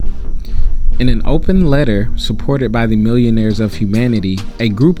In an open letter supported by the Millionaires of Humanity, a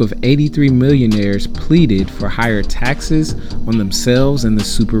group of 83 millionaires pleaded for higher taxes on themselves and the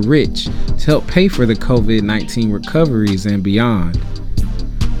super rich to help pay for the COVID-19 recoveries and beyond.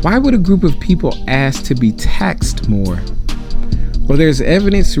 Why would a group of people ask to be taxed more? Well, there's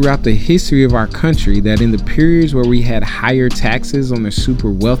evidence throughout the history of our country that in the periods where we had higher taxes on the super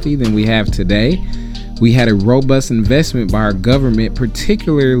wealthy than we have today, we had a robust investment by our government,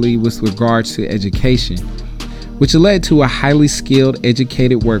 particularly with regards to education, which led to a highly skilled,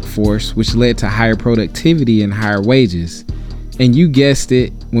 educated workforce, which led to higher productivity and higher wages. And you guessed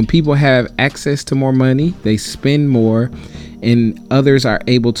it, when people have access to more money, they spend more, and others are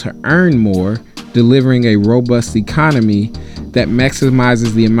able to earn more, delivering a robust economy that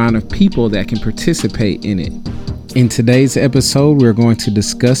maximizes the amount of people that can participate in it. In today's episode, we're going to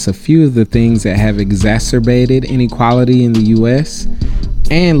discuss a few of the things that have exacerbated inequality in the U.S.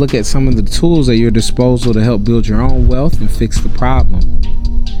 and look at some of the tools at your disposal to help build your own wealth and fix the problem.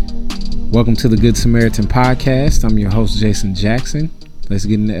 Welcome to the Good Samaritan Podcast. I'm your host, Jason Jackson. Let's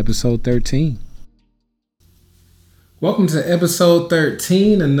get into episode 13. Welcome to episode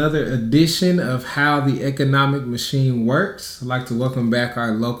 13, another edition of How the Economic Machine Works. I'd like to welcome back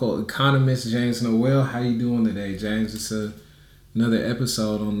our local economist, James Noel. How you doing today, James? It's another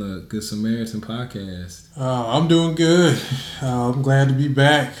episode on the Good Samaritan Podcast. I'm doing good. I'm glad to be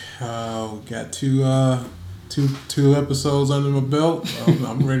back. Got two episodes under my belt.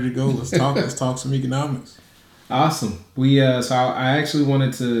 I'm ready to go. Let's talk some economics. Awesome. So I actually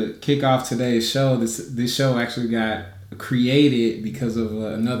wanted to kick off today's show. This show actually got created because of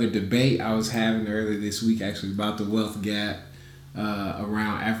another debate I was having earlier this week, actually, about the wealth gap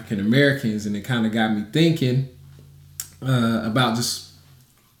around African Americans, and it kind of got me thinking about just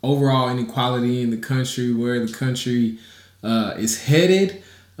overall inequality in the country, where the country is headed.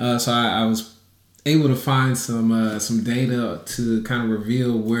 So I was able to find some data to kind of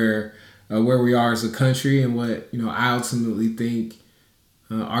reveal where we are as a country and what I ultimately think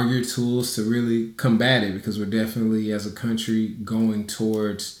are your tools to really combat it, because we're definitely as a country going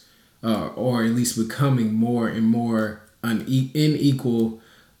towards or at least becoming more and more unequal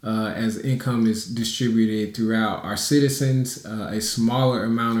as income is distributed throughout our citizens. A smaller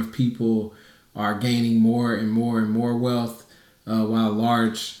amount of people are gaining more and more and more wealth, while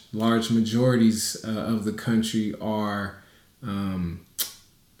large majorities of the country are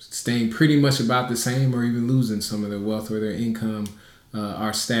staying pretty much about the same or even losing some of their wealth or their income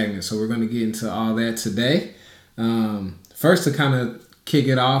are stagnant. So we're going to get into all that today. First, to kind of kick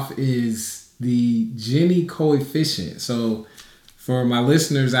it off is the Gini coefficient. So for my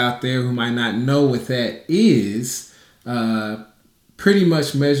listeners out there who might not know what that is, pretty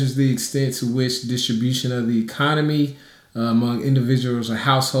much measures the extent to which distribution of the economy among individuals or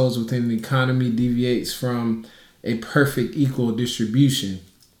households within the economy deviates from a perfect equal distribution.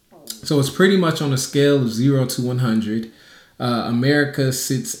 So it's pretty much on a scale of 0 to 100. America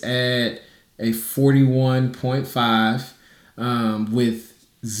sits at a 41.5, with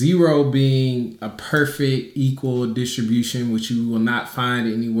 0 being a perfect equal distribution, which you will not find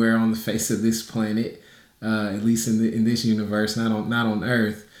anywhere on the face of this planet, at least in this universe, not on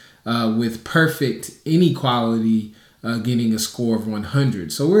Earth, with perfect inequality getting a score of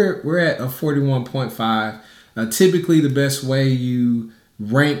 100. So we're at a 41.5. Typically, the best way you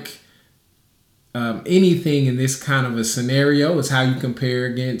rank anything in this kind of a scenario is how you compare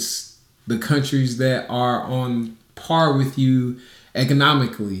against the countries that are on par with you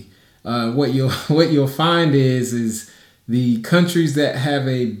economically. What you'll find is the countries that have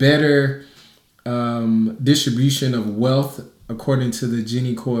a better distribution of wealth according to the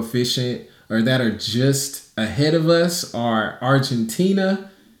Gini coefficient, or that are just ahead of us, are Argentina,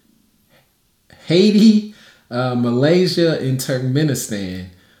 Haiti, Malaysia, and Turkmenistan.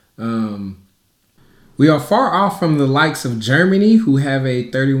 We are far off from the likes of Germany, who have a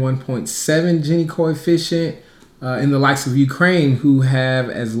 31.7 Gini coefficient, and the likes of Ukraine, who have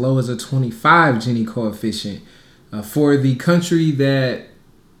as low as a 25 Gini coefficient. For the country that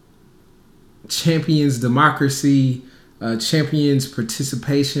champions democracy, champions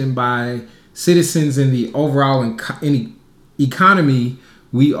participation by citizens in the overall economy,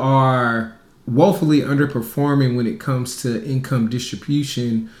 we are woefully underperforming when it comes to income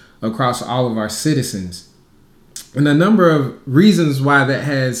distribution across all of our citizens. And a number of reasons why that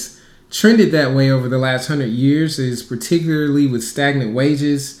has trended that way over the last 100 years is particularly with stagnant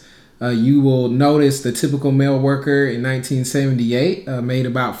wages. You will notice the typical male worker in 1978 made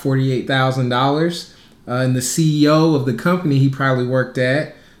about $48,000. And the CEO of the company he probably worked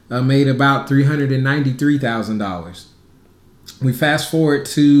at made about $393,000. We fast forward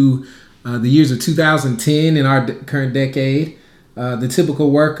to The years of 2010 in our current decade, the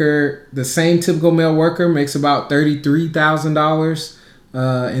typical worker, the same typical male worker, makes about $33,000,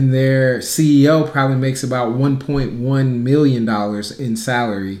 and their CEO probably makes about $1.1 million in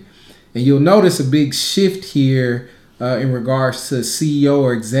salary. And you'll notice a big shift here in regards to CEO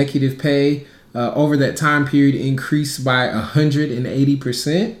or executive pay. Over that time period, increased by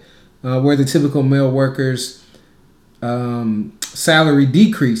 180%, where the typical male worker's salary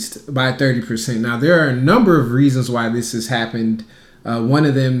decreased by 30%. Now, there are a number of reasons why this has happened. One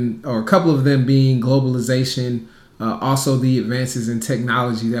of them, or a couple of them, being globalization, also the advances in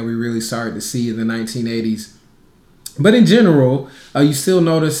technology that we really started to see in the 1980s. But in general, you still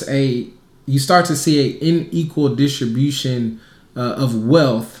notice you start to see an unequal distribution of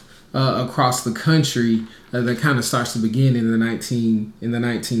wealth across the country that kind of starts to begin in the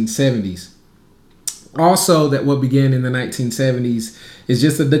 1970s. Also, that what began in the 1970s is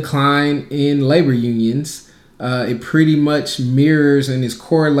just a decline in labor unions. It pretty much mirrors and is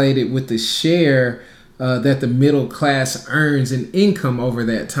correlated with the share that the middle class earns in income over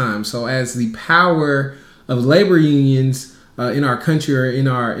that time. So as the power of labor unions in our country or in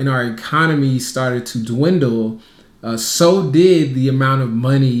our economy started to dwindle, so did the amount of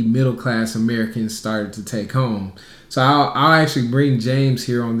money middle class Americans started to take home. So I'll actually bring James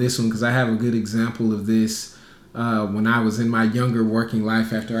here on this one because I have a good example of this when I was in my younger working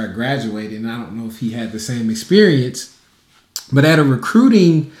life after I graduated. And I don't know if he had the same experience, but at a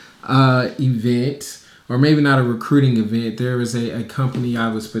recruiting event, or maybe not a recruiting event, there was a company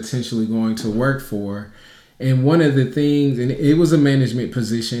I was potentially going to work for. And one of the things, and it was a management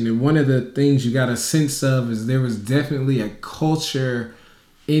position, and one of the things you got a sense of is there was definitely a culture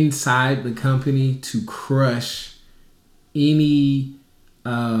inside the company to crush any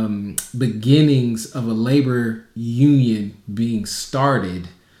beginnings of a labor union being started.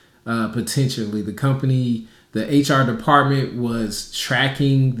 Potentially, the company, the HR department was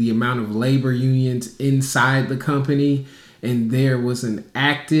tracking the amount of labor unions inside the company, and there was an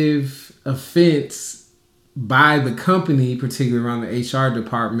active offense by the company, particularly around the HR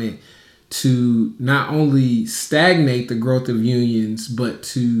department, to not only stagnate the growth of unions, but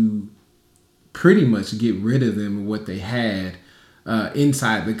to pretty much get rid of them and what they had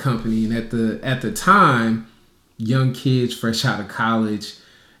inside the company. And at the time, young kids fresh out of college,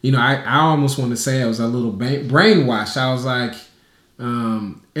 I almost want to say I was a little brainwashed. I was like,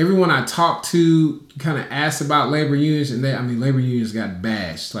 everyone I talked to kind of asked about labor unions, and labor unions got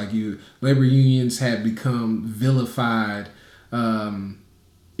bashed. Labor unions had become vilified, at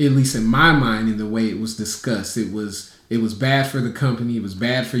least in my mind, in the way it was discussed. It was bad for the company. It was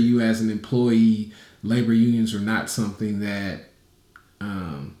bad for you as an employee. Labor unions were not something that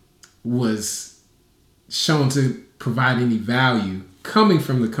was shown to provide any value coming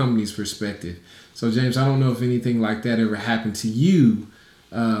from the company's perspective. So, James, I don't know if anything like that ever happened to you,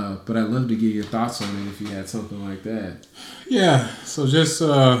 but I'd love to get your thoughts on it if you had something like that. Yeah, so just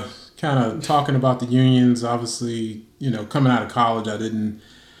kind of talking about the unions, obviously, coming out of college,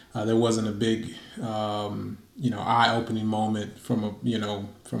 there wasn't a big, eye-opening moment from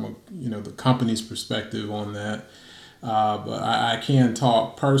the company's perspective on that. But I can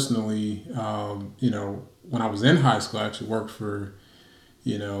talk personally, when I was in high school, I actually worked for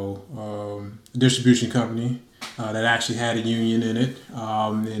a distribution company that actually had a union in it.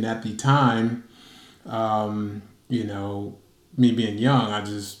 And at the time, me being young, I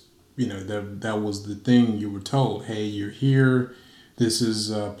just, that was the thing you were told. Hey, you're here. This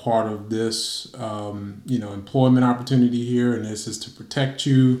is part of this, employment opportunity here, and this is to protect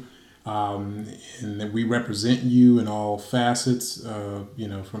you. And that we represent you in all facets, from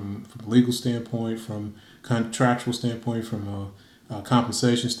a legal standpoint, from contractual standpoint, from a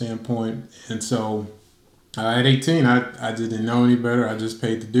compensation standpoint. And so at 18, I didn't know any better. I just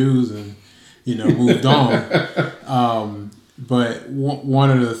paid the dues and, moved on. But one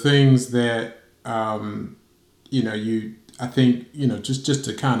of the things that, I think, just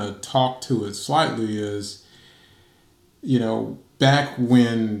to kind of talk to it slightly is, back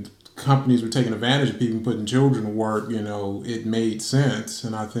when companies were taking advantage of people and putting children to work, it made sense.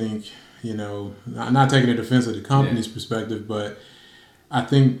 And I think, not taking a defense of the company's perspective, but I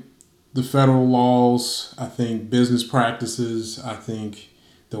think the federal laws, I think business practices, I think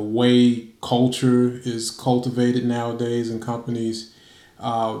the way culture is cultivated nowadays in companies,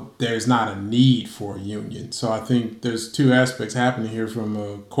 there's not a need for a union. So I think there's two aspects happening here from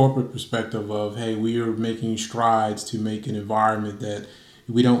a corporate perspective of, hey, we are making strides to make an environment that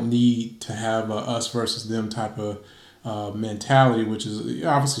we don't need to have a us versus them type of mentality, which is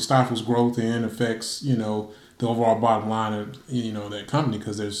obviously stifles growth and affects, the overall bottom line of that company,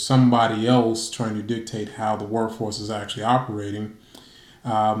 because there's somebody else trying to dictate how the workforce is actually operating.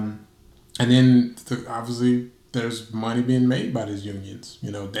 And then obviously there's money being made by these unions.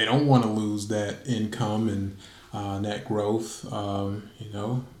 They don't want to lose that income and that growth.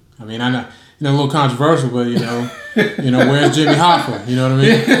 I mean, I know, a little controversial, but where's Jimmy Hoffa? You know what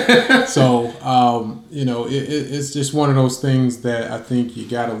I mean? So, it's just one of those things that I think you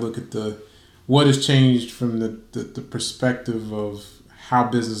got to look at what has changed from the perspective of how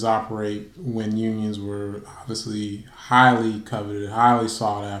business operate when unions were obviously highly coveted, highly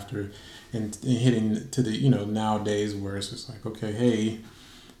sought after, and hitting to the nowadays where it's just like, okay, hey,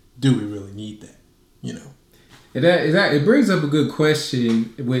 do we really need that? It brings up a good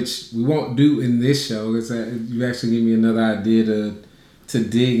question, which we won't do in this show. You actually give me another idea to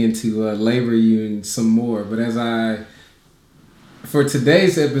dig into labor unions some more. But for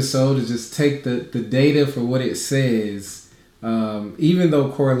today's episode, to just take the data for what it says, even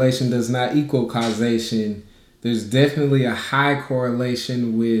though correlation does not equal causation, there's definitely a high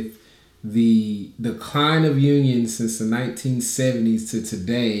correlation with the decline of unions since the 1970s to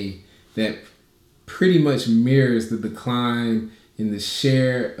today that pretty much mirrors the decline in the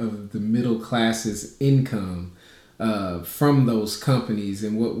share of the middle class's income from those companies.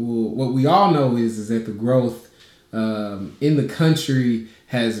 And what we all know is that the growth in the country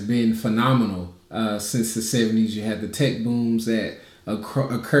has been phenomenal since the 70s. You had the tech booms that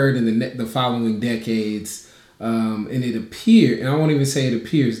occurred in the following decades. And it appeared, and I won't even say it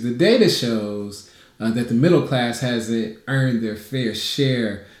appears, the data shows that the middle class hasn't earned their fair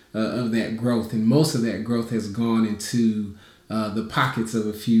share of that growth, and most of that growth has gone into the pockets of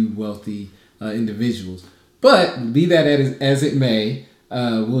a few wealthy individuals. But be that as it may,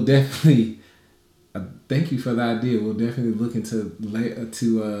 we'll definitely thank you for the idea. We'll definitely look into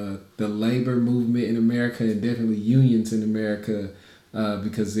the labor movement in America and definitely unions in America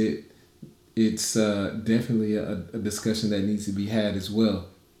because it's definitely a discussion that needs to be had as well.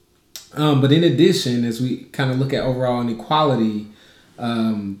 But in addition, as we kind of look at overall inequality,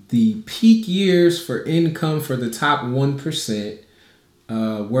 the peak years for income for the top 1%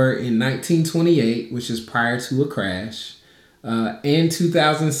 were in 1928, which is prior to a crash, and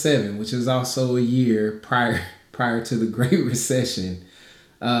 2007, which is also a year prior to the Great Recession,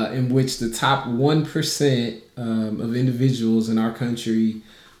 in which the top 1% of individuals in our country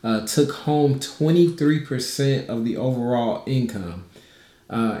took home 23% of the overall income.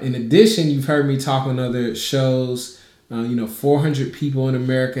 In addition, you've heard me talk on other shows. 400 people in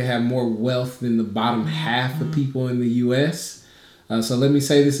America have more wealth than the bottom half of people in the U.S. So let me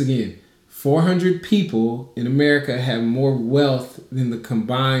say this again. 400 people in America have more wealth than the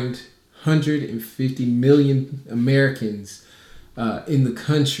combined 150 million Americans in the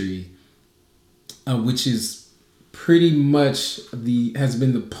country, which is pretty much has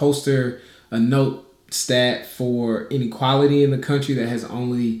been the poster note stat for inequality in the country that has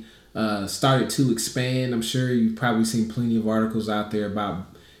only started to expand. I'm sure you've probably seen plenty of articles out there about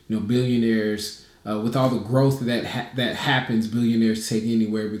billionaires. With all the growth that happens, billionaires take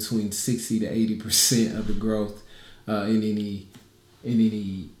anywhere between 60 to 80% of the growth in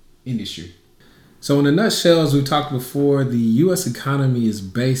any industry. So in a nutshell, as we talked before, the U.S. economy is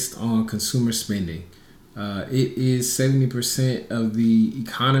based on consumer spending. It is 70% of the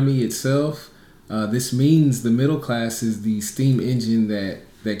economy itself. This means the middle class is the steam engine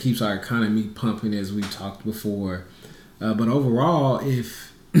that keeps our economy pumping, as we talked before. But overall,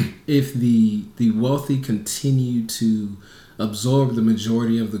 if the wealthy continue to absorb the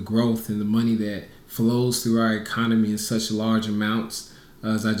majority of the growth and the money that flows through our economy in such large amounts,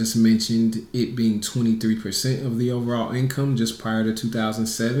 as I just mentioned, it being 23% of the overall income just prior to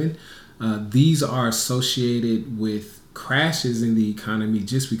 2007, these are associated with crashes in the economy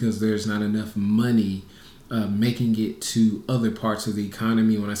just because there's not enough money making it to other parts of the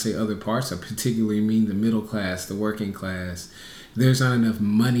economy. When I say other parts, I particularly mean the middle class, the working class. There's not enough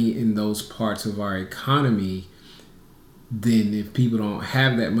money in those parts of our economy. Then if people don't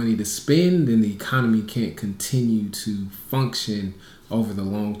have that money to spend, then the economy can't continue to function over the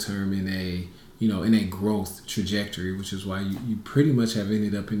long term in a growth trajectory, which is why you pretty much have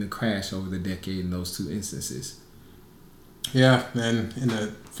ended up in a crash over the decade in those two instances. Yeah, and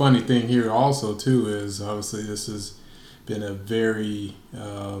the funny thing here also too is obviously this has been a very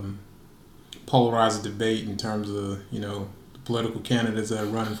polarized debate in terms of the political candidates that are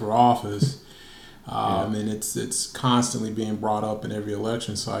running for office, and it's constantly being brought up in every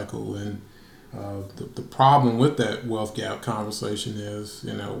election cycle. And the problem with that wealth gap conversation is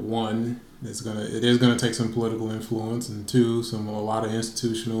one, it is gonna take some political influence, and two, a lot of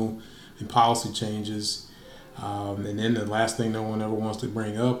institutional and policy changes. And then the last thing no one ever wants to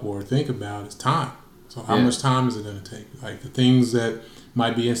bring up or think about is time. So how much time is it going to take? Like the things that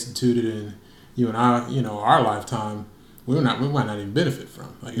might be instituted in you and I, our lifetime, we might not even benefit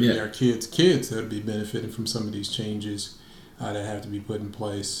from. Like it'd be our kids that would be benefiting from some of these changes that have to be put in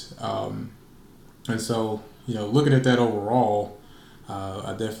place. And so, looking at that overall,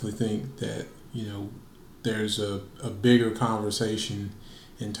 I definitely think that, there's a bigger conversation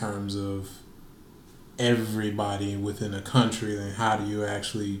in terms of everybody within a country, then how do you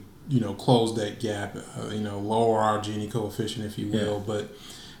actually close that gap, lower our Gini coefficient, if you will.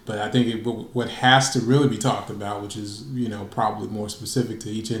 But I think what has to really be talked about, which is probably more specific to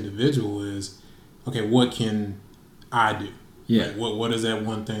each individual, is okay, what can I do? Like, what is that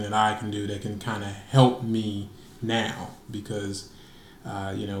one thing that I can do that can kind of help me now? Because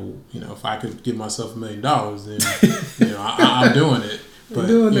if I could give myself $1 million, then I'm doing it. But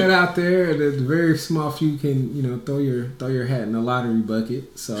doing that out there, the very small few can throw your hat in the lottery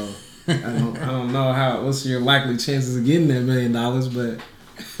bucket. So I don't know what's your likely chances of getting that $1 million, but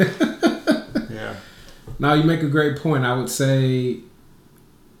yeah. Now you make a great point. I would say,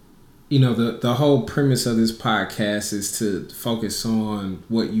 the whole premise of this podcast is to focus on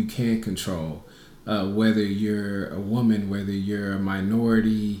what you can control. Whether you're a woman, whether you're a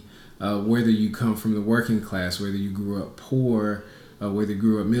minority, whether you come from the working class, whether you grew up poor, whether you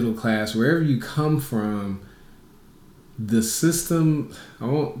grew up middle class, wherever you come from, the system, I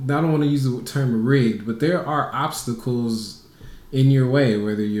don't want to use the term rigged, but there are obstacles in your way,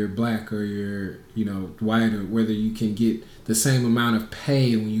 whether you're black or you're white, or whether you can get the same amount of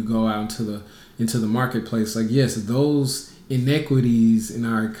pay when you go out into the marketplace. Like, yes, those inequities in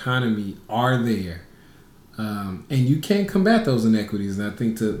our economy are there, and you can't combat those inequities. And I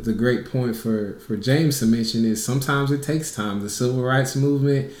think the great point for James to mention is sometimes it takes time. The civil rights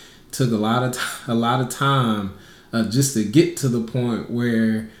movement took a lot of time just to get to the point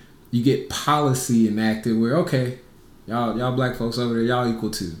where you get policy enacted where, okay, y'all black folks over there, y'all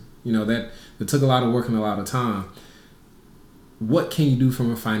equal too. That it took a lot of work and a lot of time. What can you do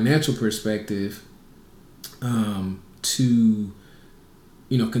from a financial perspective to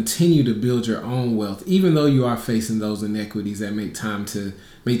continue to build your own wealth, even though you are facing those inequities that may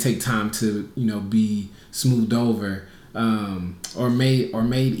take time to be smoothed over, or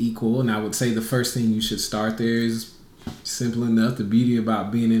made equal. And I would say the first thing you should start there is simple enough. The beauty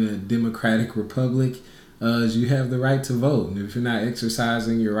about being in a democratic republic is you have the right to vote, and if you're not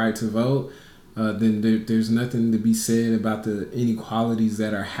exercising your right to vote, then there's nothing to be said about the inequalities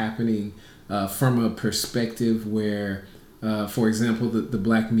that are happening from a perspective where, for example, the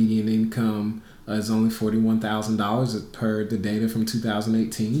black median income is only $41,000 per the data from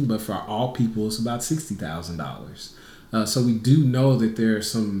 2018, but for all people, it's about $60,000. So we do know that there are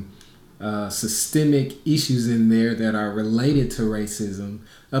some systemic issues in there that are related to racism,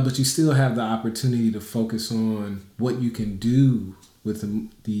 but you still have the opportunity to focus on what you can do with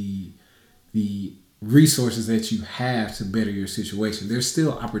the resources that you have to better your situation. There's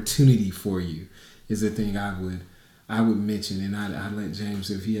still opportunity for you, is the thing I would mention, and I'd let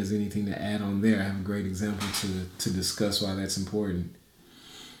James, if he has anything to add on there. I have a great example to discuss why that's important.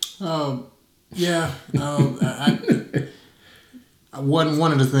 One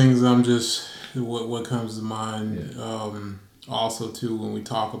of the things what comes to mind also too when we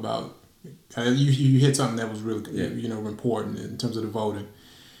talk about you hit something that was really important in terms of the voting.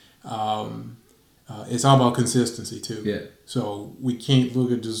 It's all about consistency too. Yeah. So you can't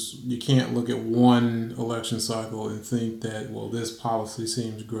look at one election cycle and think that, well, this policy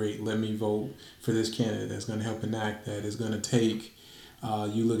seems great, let me vote for this candidate that's going to help enact that. It's going to take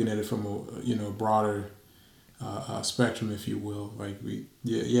you looking at it from a broader spectrum, if you will. Like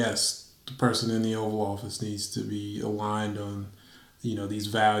yes, the person in the Oval Office needs to be aligned on these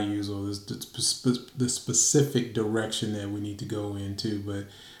values or the specific direction that we need to go into. But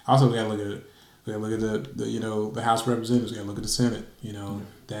also we got to look at it. We got to look at the House of Representatives. We got to look at the Senate.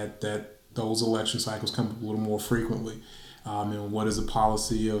 That those election cycles come up a little more frequently. And what is the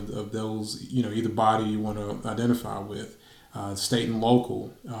policy of those either body you want to identify with. State and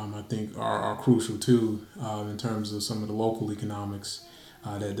local, I think, are crucial too in terms of some of the local economics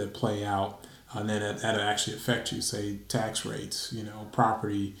that play out, and then that actually affect you. Say tax rates,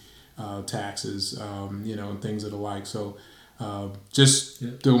 property taxes, and things of the like. So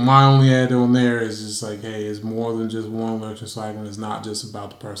my only add on there is just like, hey, it's more than just one election cycle. And it's not just about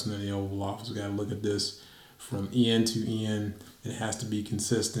the person in the Oval Office. We got to look at this from end to end. It has to be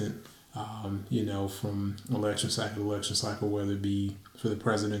consistent. From election cycle to election cycle, whether it be for the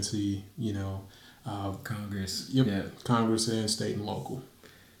presidency, Congress. Yep. Yeah. Congress and state and local.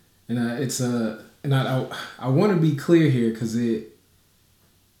 And it's and I want to be clear here because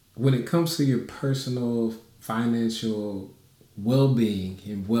when it comes to your personal financial well-being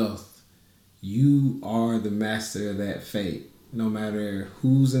and wealth, you are the master of that fate. No matter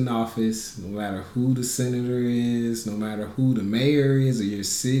who's in office, no matter who the senator is, no matter who the mayor is of your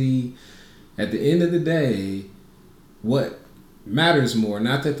city, at the end of the day, what matters more,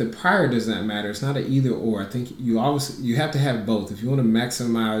 not that the prior does not matter, it's not an either or. I think you have to have both. If you want to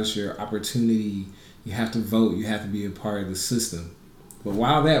maximize your opportunity, you have to vote, you have to be a part of the system. But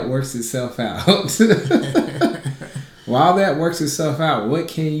while that works itself out, what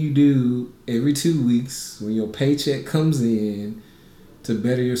can you do every 2 weeks when your paycheck comes in to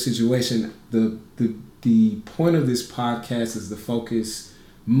better your situation? The point of this podcast is to focus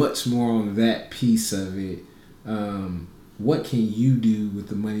much more on that piece of it. What can you do with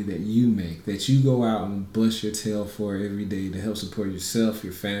the money that you make, that you go out and bust your tail for every day to help support yourself,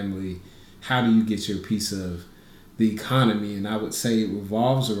 your family? How do you get your piece of the economy? And I would say it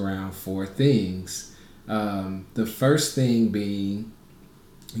revolves around 4 things. The first thing being,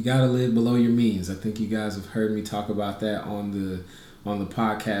 you got to live below your means. I think you guys have heard me talk about that on the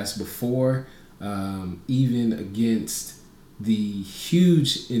podcast before. Even against the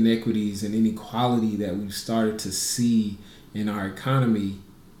huge inequities and inequality that we've started to see in our economy,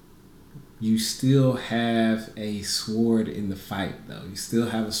 you still have a sword in the fight, though. You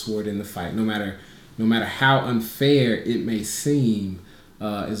still have a sword in the fight, no matter how unfair it may seem.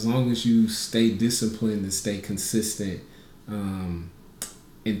 As long as you stay disciplined and stay consistent, and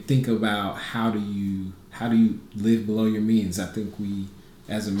think about how do you live below your means. I think we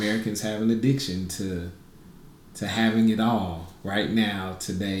as Americans have an addiction to having it all right now,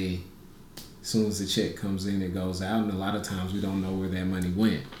 today. As soon as the check comes in, it goes out, and a lot of times we don't know where that money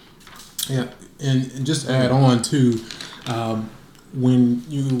went. Yeah, and just to add on too,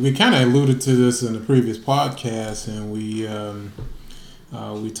 we kind of alluded to this in the previous podcast, and we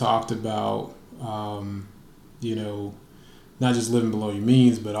talked about not just living below your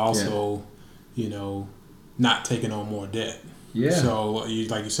means, but also not taking on more debt. Yeah. So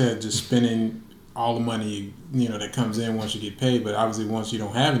like you said, just spending all the money that comes in once you get paid. But obviously, once you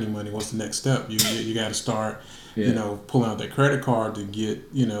don't have any money, what's the next step? You got to start pulling out that credit card to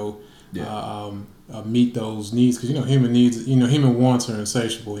get meet those needs, because human needs, human wants are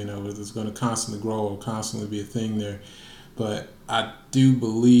insatiable. It's going to constantly grow or constantly be a thing there. But I do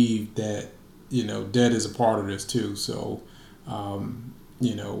believe that debt is a part of this too. So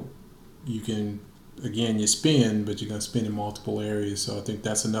you can, again, you spend, but you're going to spend in multiple areas. So I think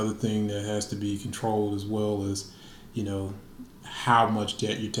that's another thing that has to be controlled, as well as how much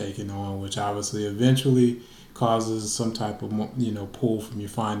debt you're taking on, which obviously eventually causes some type of pull from your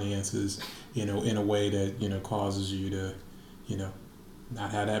finances, in a way that causes you to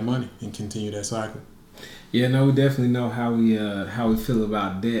not have that money and continue that cycle. Yeah, no, we definitely know how we feel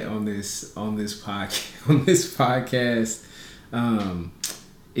about debt on this podcast.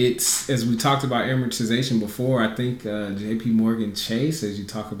 It's, as we talked about amortization before. I think J.P. Morgan Chase, as you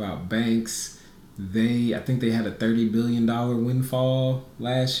talk about banks, I think they had a $30 billion windfall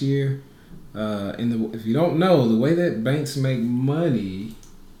last year. If you don't know, the way that banks make money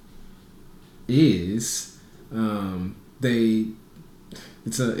is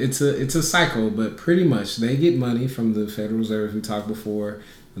it's a cycle, but pretty much they get money from the Federal Reserve, we talked before,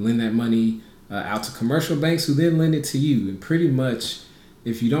 and lend that money out to commercial banks, who then lend it to you. And pretty much,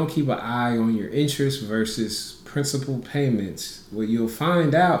 if you don't keep an eye on your interest versus principal payments, what you'll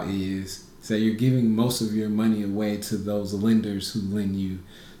find out is that you're giving most of your money away to those lenders who lend you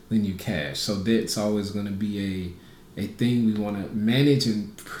cash. So debt's always going to be a thing we want to manage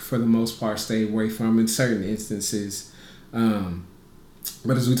and, for the most part, stay away from in certain instances.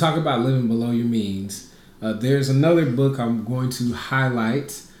 But as we talk about living below your means, there's another book I'm going to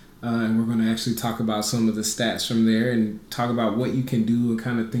highlight, and we're going to actually talk about some of the stats from there and talk about what you can do and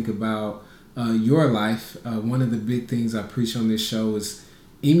kind of think about your life. One of the big things I preach on this show is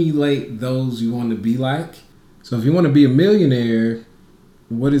emulate those you want to be like. So if you want to be a millionaire,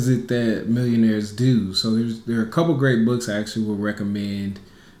 what is it that millionaires do? So there are a couple great books I actually will recommend.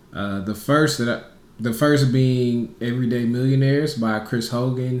 The first being Everyday Millionaires by Chris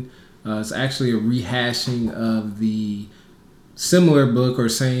Hogan. It's actually a rehashing of the similar book or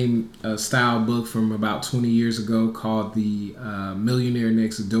same style book from about 20 years ago called The Millionaire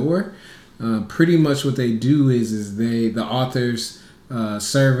Next Door. Pretty much what they do is the authors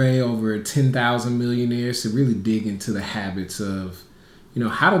survey over 10,000 millionaires to really dig into the habits of,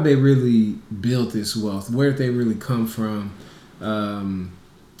 how did they really build this wealth? Where did they really come from?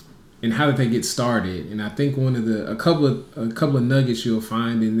 And how did they get started? And I think a couple of nuggets you'll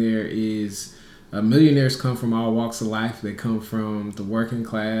find in there is Millionaires come from all walks of life. They come from the working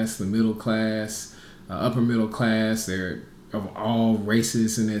class, the middle class, upper middle class. They're of all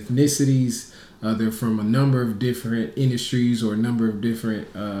races and ethnicities. They're from a number of different industries or a number of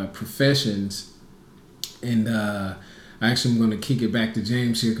different professions. And I actually am going to kick it back to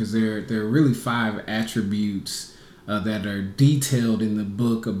James here because there are really 5 attributes that are detailed in the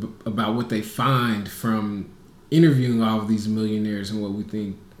book about what they find from interviewing all of these millionaires and what we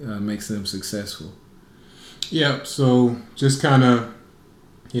think makes them successful. Yeah, so just kind of,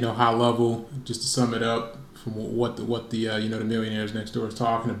 high level, just to sum it up from what the the Millionaires Next Door is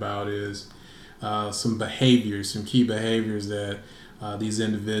talking about is some key behaviors that these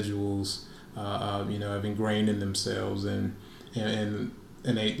individuals have ingrained in themselves, and they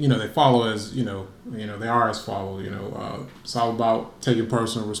they follow as they are as follow. It's all about taking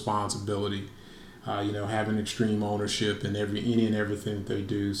personal responsibility. Having extreme ownership in any and everything that they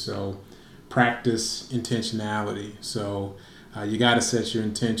do. So practice intentionality. So you got to set your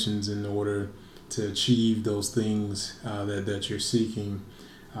intentions in order to achieve those things that you're seeking.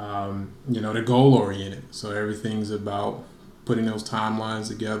 They're goal oriented. So everything's about putting those timelines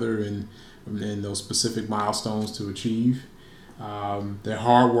together and those specific milestones to achieve. They're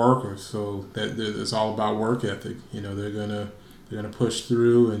hard workers, so it's all about work ethic. They're gonna push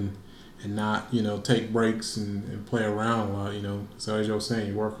through and not take breaks and play around a lot. So as you're saying,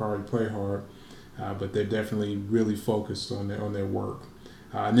 you work hard, you play hard, but they're definitely really focused on their work,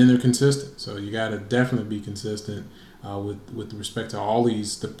 and then they're consistent. So you got to definitely be consistent with respect to all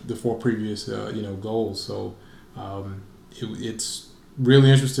the 4 previous goals. So it's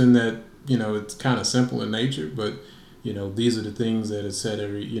really interesting that it's kind of simple in nature, but these are the things that it set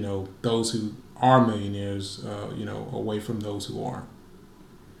those who are millionaires away from those who aren't.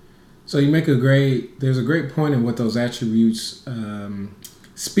 So you make there's a great point in what those attributes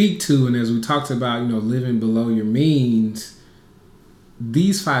speak to. And as we talked about, living below your means,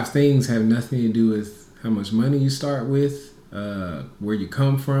 these 5 things have nothing to do with how much money you start with, where you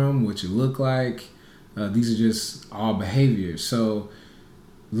come from, what you look like. These are just all behaviors. So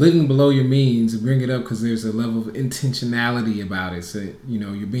living below your means, bring it up because there's a level of intentionality about it. So,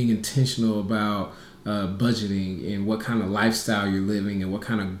 you're being intentional about budgeting and what kind of lifestyle you're living and what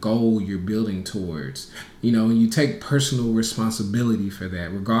kind of goal you're building towards. And you take personal responsibility for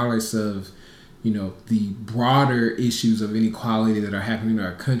that, regardless of, the broader issues of inequality that are happening in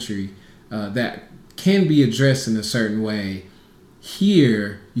our country that can be addressed in a certain way.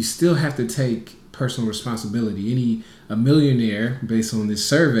 Here, you still have to take personal responsibility. A millionaire, based on this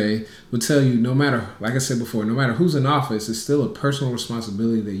survey, would tell you no matter, like I said before, no matter who's in office, it's still a personal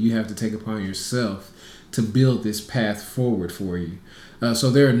responsibility that you have to take upon yourself to build this path forward for you. So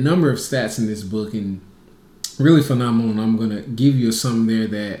there are a number of stats in this book, and really phenomenal. And I'm going to give you some there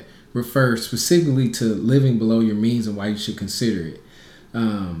that refer specifically to living below your means and why you should consider it.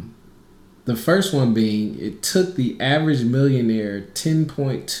 The first one being, it took the average millionaire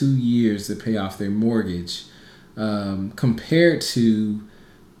 10.2 years to pay off their mortgage, compared to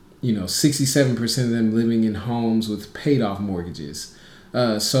 67% of them living in homes with paid off mortgages.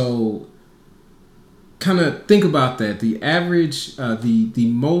 So kind of think about that. The average,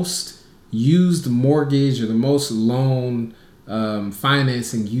 the most used mortgage or the most loan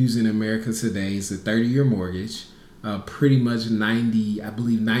financing used in America today is a 30-year mortgage. Pretty much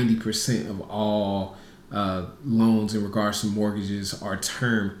 90% of all loans in regards to mortgages are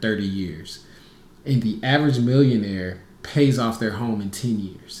termed 30 years. And the average millionaire pays off their home in 10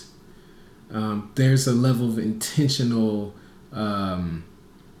 years. There's a level of intentional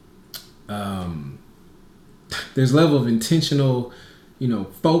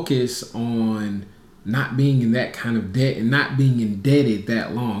focus on not being in that kind of debt and not being indebted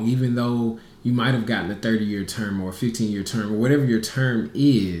that long, even though you might have gotten a 30-year term or a 15-year term or whatever your term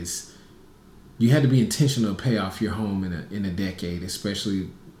is. You had to be intentional to pay off your home in a decade,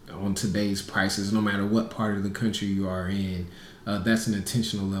 especially on today's prices, no matter what part of the country you are in. That's an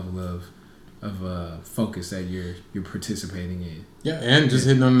intentional level of focus that you're participating in. Yeah, and just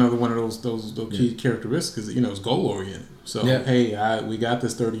hitting on another one of those key characteristics is it's goal oriented. So hey, we got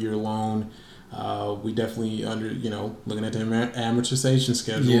this 30-year loan. We definitely looking at the amortization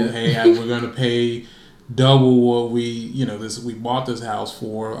schedule. Yeah. Hey, we're going to pay double what we bought this house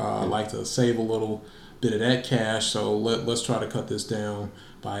for. I like to save a little bit of that cash, so let's try to cut this down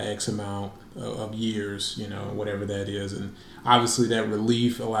by X amount of years, whatever that is. And obviously that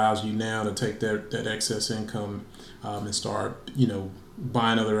relief allows you now to take that excess income and start,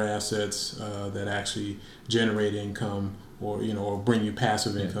 buying other assets that actually generate income or bring you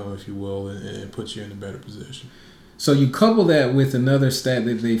passive income, if you will, and put you in a better position. So you couple that with another stat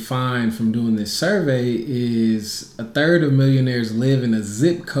that they find from doing this survey is a third of millionaires live in a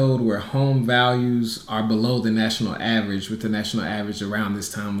zip code where home values are below the national average, with the national average around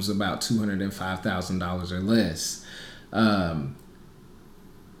this time was about $205,000 or less.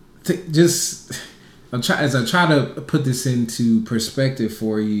 As I try to put this into perspective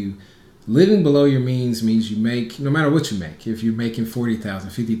for you, living below your means you make, no matter what you make, if you're making $40,000,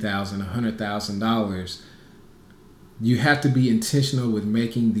 $50,000, $100,000, you have to be intentional with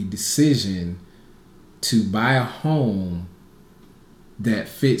making the decision to buy a home that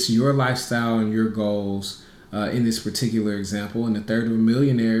fits your lifestyle and your goals. In this particular example, and a third of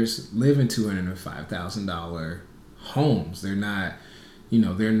millionaires live in $205,000 homes. They're not,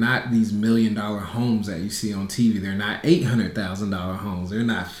 they're not these $1 million homes that you see on TV. They're not $800,000 homes. They're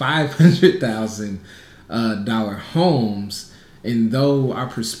not $500,000 homes. And though our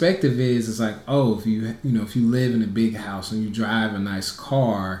perspective is like, oh, if you live in a big house and you drive a nice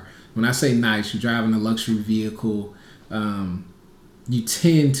car, when I say nice, you drive in a luxury vehicle, you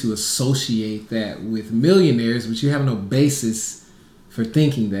tend to associate that with millionaires, but you have no basis for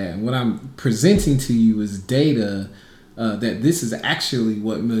thinking that. And what I'm presenting to you is data that this is actually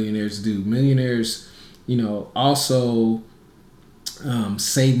what millionaires do. Millionaires, also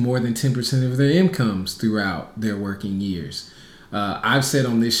save more than 10% of their incomes throughout their working years. I've said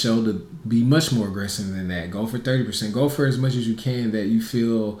on this show to be much more aggressive than that. Go for 30%. Go for as much as you can that you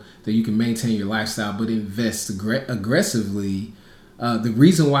feel that you can maintain your lifestyle, but invest aggressively. The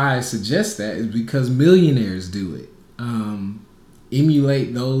reason why I suggest that is because millionaires do it.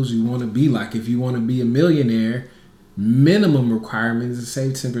 Emulate those you want to be like. If you want to be a millionaire, minimum requirement is to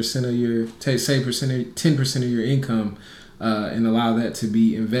save 10% of your 10% of your income and allow that to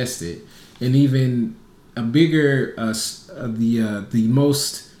be invested. And even a bigger, the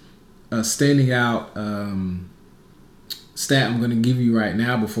most standing out stat I'm going to give you right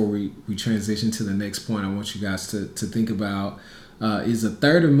now before we transition to the next point I want you guys to think about is a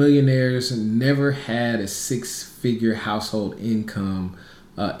third of millionaires never had a six-figure household income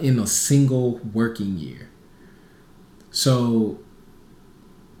in a single working year. So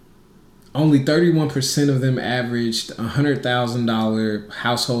only 31% of them averaged $100,000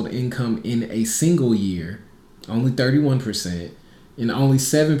 household income in a single year. Only 31%. And only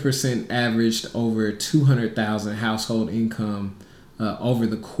 7% averaged over $200,000 household income over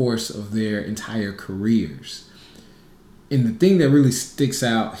the course of their entire careers. And the thing that really sticks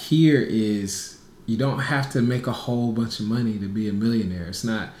out here is you don't have to make a whole bunch of money to be a millionaire. It's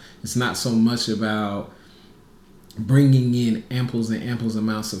not so much about bringing in amples and amples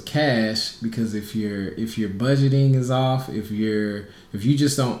amounts of cash, because if your budgeting is off, if you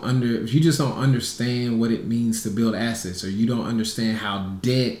just don't understand what it means to build assets, or you don't understand how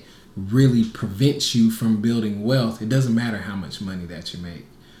debt really prevents you from building wealth, it doesn't matter how much money that you make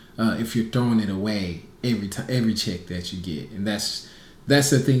if you're throwing it away every check that you get. And that's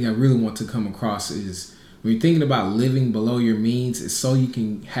the thing I really want to come across is when you're thinking about living below your means, it's so you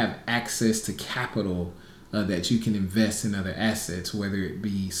can have access to capital that you can invest in other assets, whether it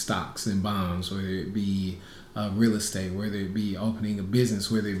be stocks and bonds, whether it be real estate, whether it be opening a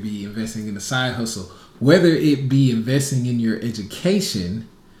business, whether it be investing in a side hustle, whether it be investing in your education,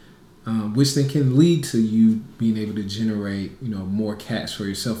 which then can lead to you being able to generate, more cash for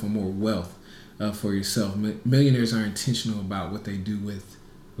yourself and more wealth for yourself. Millionaires are intentional about what they do with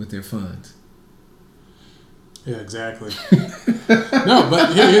their funds. Yeah, exactly. No,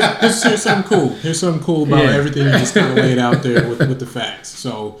 but here's something cool. Here's something cool about everything you just kind of laid out there with the facts.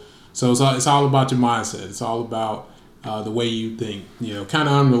 So it's all about your mindset. It's all about the way you think. Kind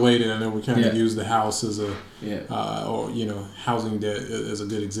of unrelated. I know we kind of use the house as a housing debt as a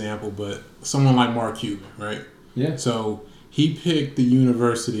good example, but someone like Mark Cuban, right? Yeah. So he picked the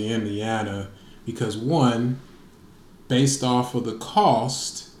University of Indiana because, one, based off of the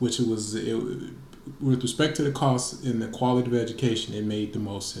cost, which with respect to the cost and the quality of education, it made the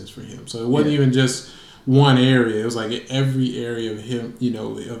most sense for him. So it wasn't even just one area. It was like every area of him,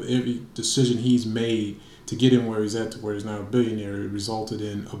 of every decision he's made to get him where he's at, to where he's now a billionaire, it resulted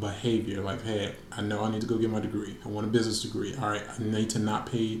in a behavior like, hey, I know I need to go get my degree. I want a business degree. All right, I need to not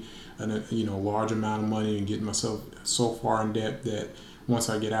pay a large amount of money and get myself so far in debt that once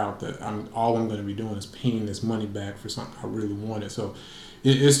I get out, that all I'm going to be doing is paying this money back for something I really wanted. So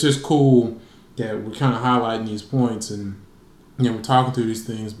it's just cool that we're kind of highlighting these points, and we're talking through these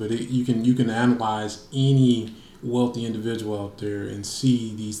things. But you can analyze any wealthy individual out there and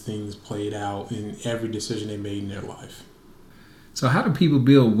see these things played out in every decision they made in their life. So how do people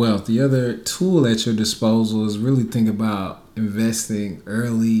build wealth? The other tool at your disposal is really think about investing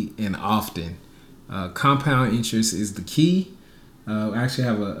early and often. Compound interest is the key. I actually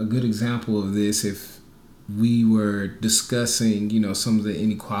have a good example of this. If we were discussing, some of the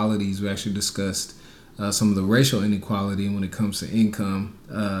inequalities, we actually discussed some of the racial inequality when it comes to income.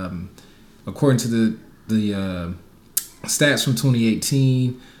 According to the stats from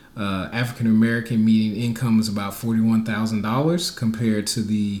 2018, African American median income is about $41,000 compared to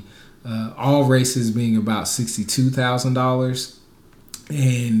the all races being about $62,000.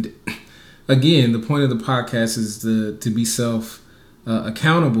 And again, the point of the podcast is to be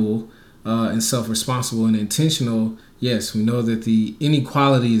accountable and self-responsible and intentional. Yes, we know that the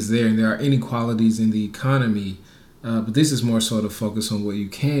inequality is there and there are inequalities in the economy, but this is more so to focus on what you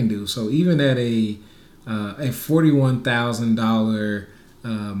can do. So even at a $41,000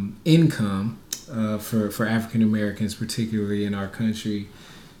 income for African Americans, particularly in our country,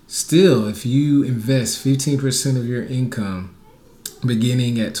 still, if you invest 15% of your income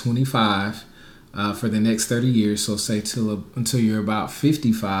beginning at 25 for the next 30 years, so say until you're about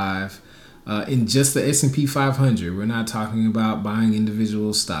 55, in just the S&P 500, we're not talking about buying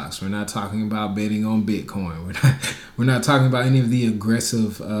individual stocks. We're not talking about betting on Bitcoin. We're not talking about any of the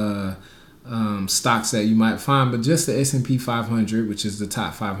aggressive stocks that you might find, but just the S&P 500, which is the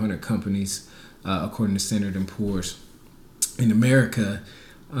top 500 companies according to Standard & Poor's in America.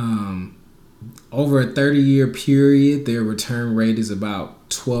 Over a 30-year period, their return rate is about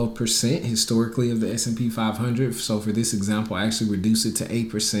 12% historically of the S&P 500. So for this example, I actually reduced it to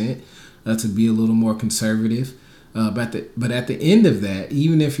 8% to be a little more conservative. But at the end of that,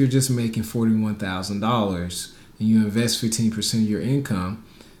 even if you're just making $41,000 and you invest 15% of your income,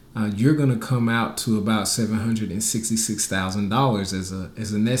 you're going to come out to about $766,000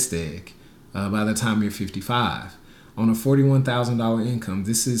 as a nest egg by the time you're 55. On a $41,000 income,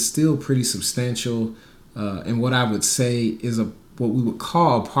 this is still pretty substantial, and what I would say is what we would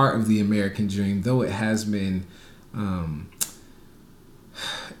call part of the American dream, though it has been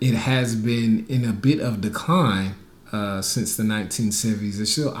in a bit of decline since the 1970s.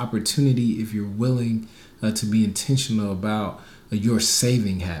 There's still opportunity if you're willing to be intentional about your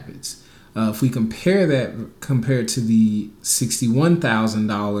saving habits. If we compare to the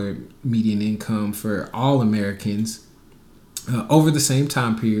 $61,000 median income for all Americans over the same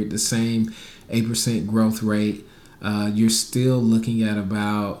time period, the same 8% growth rate, you're still looking at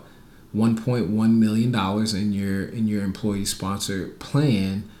about $1.1 million in your employee sponsored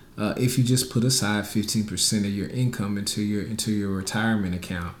plan if you just put aside 15% of your income into your retirement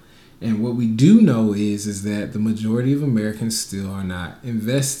account. And what we do know is that the majority of Americans still are not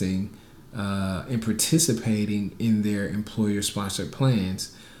investing and participating in their employer-sponsored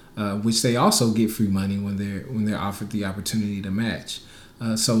plans, which they also get free money when they're offered the opportunity to match.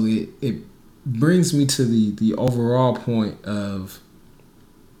 So it brings me to the overall point of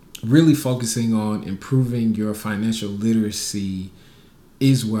really focusing on improving your financial literacy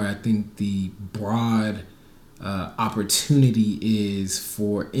is where I think the broad opportunity is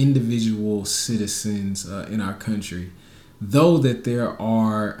for individual citizens in our country. Though that there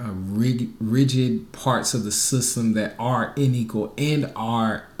are rigid parts of the system that are unequal and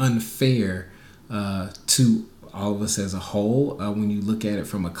are unfair to all of us as a whole when you look at it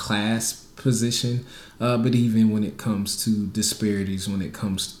from a class position, but even when it comes to disparities, when it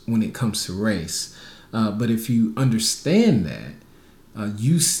comes to race. But if you understand that,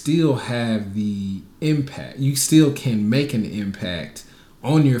 you still have the impact. You still can make an impact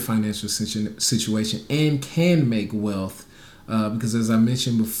on your financial situation and can make wealth. Because as I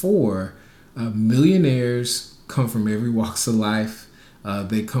mentioned before, millionaires come from every walks of life.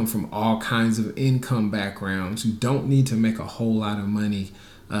 They come from all kinds of income backgrounds. You don't need to make a whole lot of money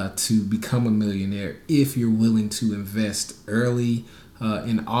to become a millionaire if you're willing to invest early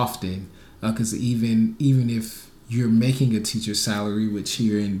and often. Because even if you're making a teacher's salary, which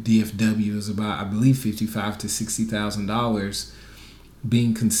here in DFW is about, I believe, $55,000 to $60,000,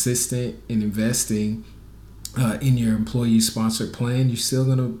 being consistent in investing in your employee-sponsored plan, you're still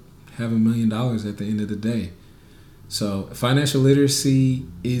going to have $1 million at the end of the day. So financial literacy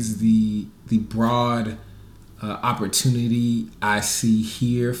is the broad opportunity I see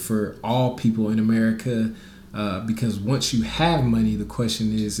here for all people in America, because once you have money, the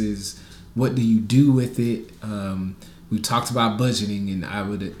question is what do you do with it? We talked about budgeting, and I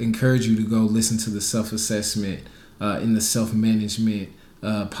would encourage you to go listen to the self-assessment in the self-management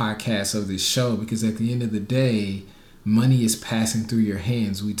podcast of this show, because at the end of the day, money is passing through your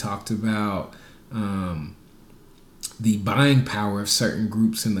hands. We talked about the buying power of certain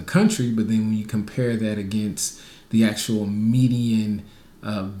groups in the country, but then when you compare that against the actual median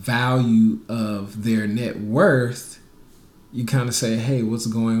value of their net worth, you kind of say, hey, what's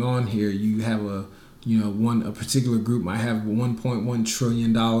going on here? You have a a particular group might have $1.1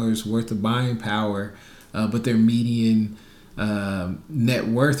 trillion worth of buying power, but their median net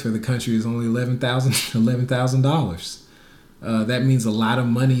worth for the country is only $11,000. That means a lot of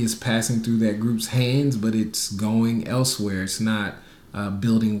money is passing through that group's hands, but it's going elsewhere. It's not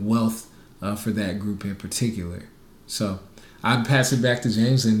building wealth for that group in particular. So I'd pass it back to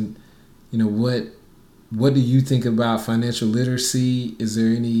James. And what do you think about financial literacy? Is there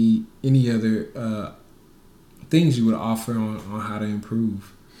any other things you would offer on how to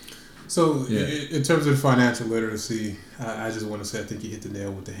improve? So in terms of financial literacy, I just want to say I think you hit the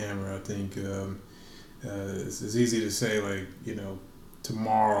nail with the hammer. I think it's easy to say, like,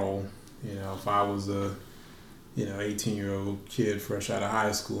 tomorrow, if I was a 18-year-old kid fresh out of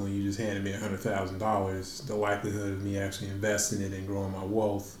high school and you just handed me $100,000, the likelihood of me actually investing it and growing my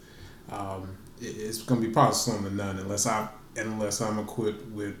wealth, it's going to be probably slim to none unless I'm equipped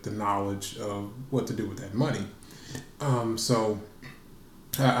with the knowledge of what to do with that money. So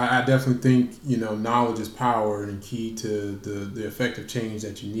I definitely think knowledge is power and key to the effective change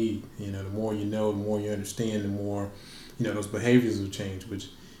that you need. The more you know, the more you understand, the more those behaviors will change, which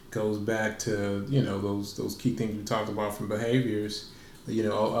goes back to those key things we talked about from behaviors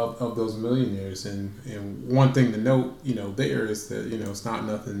of those millionaires. And one thing to note there is that it's not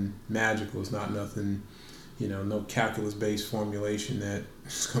nothing magical. It's not nothing no calculus based formulation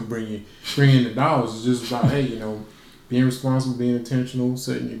that's gonna bring in the dollars. It's just about being responsible, being intentional,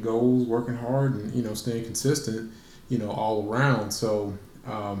 setting your goals, working hard, and staying consistent all around. So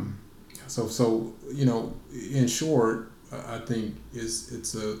in short, I think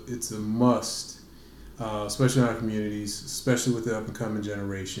it's a must, especially in our communities, especially with the up and coming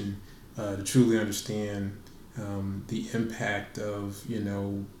generation, to truly understand the impact of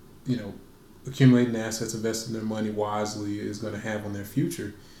accumulating assets, investing their money wisely is going to have on their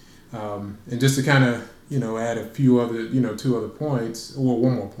future. And just to kind of add a few other two other points, or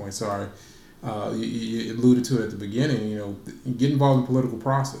one more point, sorry. You alluded to it at the beginning. Get involved in the political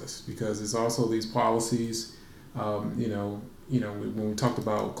process, because it's also these policies. When we talked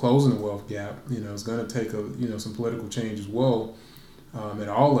about closing the wealth gap, it's going to take some political change as well, at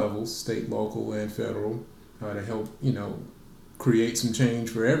all levels, state, local, and federal, to help create some change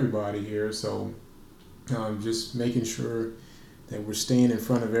for everybody here. So just making sure that we're staying in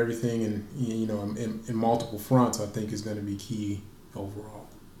front of everything and in multiple fronts, I think, is going to be key overall.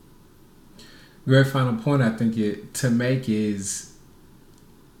 Very final point I think to make is,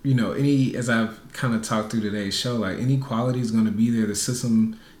 as I've kind of talked through today's show, like, inequality is going to be there. The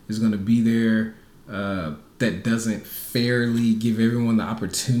system is going to be there that doesn't fairly give everyone the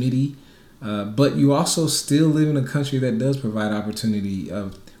opportunity. But you also still live in a country that does provide opportunity.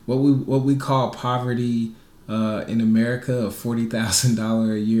 What we call poverty in America, a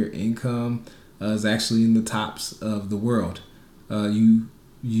 $40,000 a year income, is actually in the tops of the world.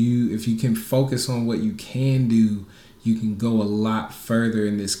 If you can focus on what you can do, you can go a lot further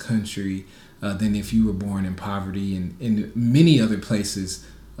in this country than if you were born in poverty and in many other places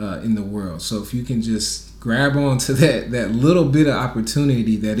in the world. So if you can just grab onto that little bit of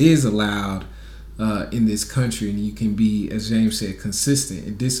opportunity that is allowed in this country, and you can be, as James said, consistent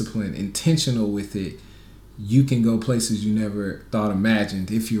and disciplined, intentional with it, you can go places you never thought imagined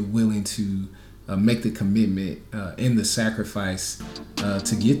if you're willing to make the commitment and the sacrifice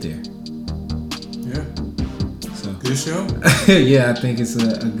to get there. Yeah. So good show. Yeah, I think it's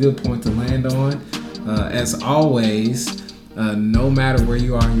a good point to land on. As always, no matter where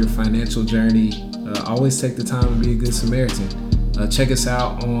you are in your financial journey, always take the time to be a good Samaritan. Check us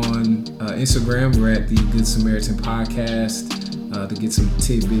out on Instagram. We're at the Good Samaritan Podcast to get some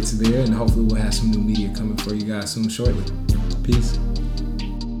tidbits there, and hopefully we'll have some new media coming for you guys soon shortly. Peace.